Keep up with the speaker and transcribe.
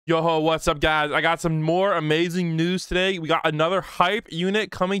Yo, what's up, guys? I got some more amazing news today. We got another hype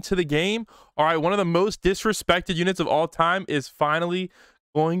unit coming to the game. All right, one of the most disrespected units of all time is finally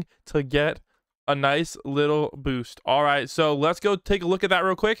going to get a nice little boost. All right, so let's go take a look at that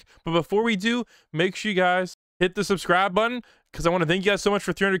real quick. But before we do, make sure you guys hit the subscribe button because I want to thank you guys so much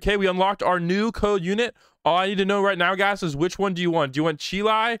for 300K. We unlocked our new code unit. All I need to know right now, guys, is which one do you want? Do you want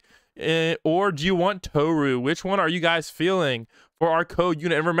Chilai or do you want Toru? Which one are you guys feeling for our code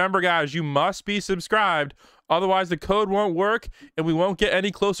unit? And remember, guys, you must be subscribed. Otherwise, the code won't work and we won't get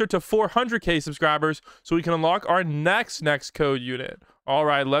any closer to 400K subscribers so we can unlock our next code unit. All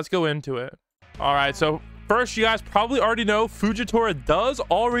right, let's go into it. All right, so first, you guys probably already know Fujitora does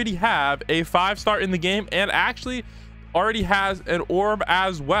already have a 5-star in the game and actually already has an orb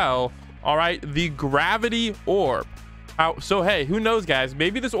as well. All right, the gravity orb. So hey, who knows, guys,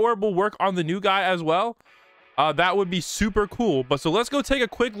 maybe this orb will work on the new guy as well. That would be super cool. But so let's go take a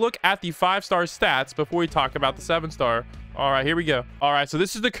quick look at the 5-star stats before we talk about the 7-star. All right, here we go. All right, so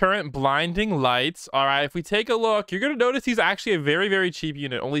this is the current blinding lights. All right, if we take a look, you're gonna notice he's actually a very cheap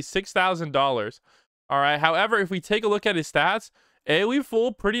unit, only $6,000. All right, however, if we take a look at his stats, AoE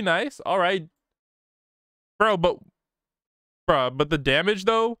full, pretty nice. All right, but the damage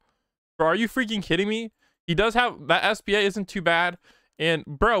though, bro, are you freaking kidding me? He does have that SBA, isn't too bad. And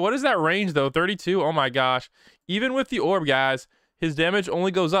bro, what is that range though? 32. Oh my gosh. Even with the orb, guys, his damage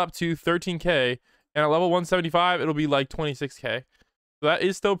only goes up to 13K, and at level 175 it'll be like 26K. So that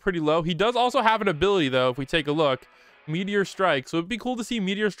is still pretty low. He does also have an ability though, if we take a look, Meteor Strike. So it'd be cool to see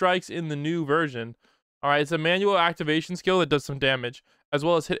Meteor Strikes in the new version. All right, it's a manual activation skill that does some damage as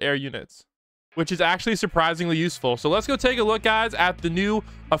well as hit air units, which is actually surprisingly useful. So let's go take a look, guys, at the new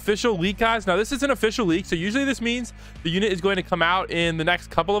official leak, guys. Now, this is an official leak, so usually this means the unit is going to come out in the next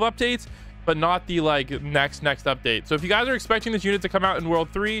couple of updates, but not the like next update. So if you guys are expecting this unit to come out in World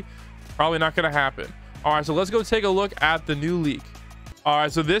 3, probably not going to happen. All right, so let's go take a look at the new leak. All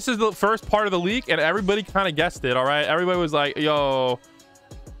right, so this is the first part of the leak, and everybody kind of guessed it. All right, everybody was like, yo,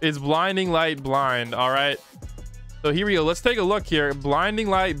 is blinding light blind? All right, so here we go. Let's take a look here. Blinding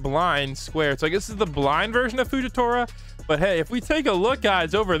light blind square. So I guess this is the blind version of Fujitora. But hey, if we take a look,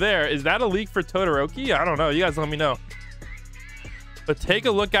 guys, over there, is that a leak for Todoroki? I don't know. You guys let me know. But take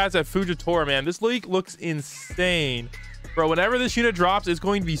a look, guys, at Fujitora, man. This leak looks insane. Bro, whenever this unit drops, it's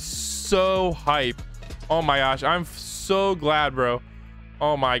going to be so hype. Oh my gosh. I'm so glad, bro.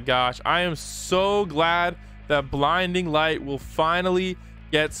 Oh my gosh. I am so glad that blinding light will finally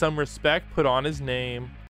get some respect put on his name.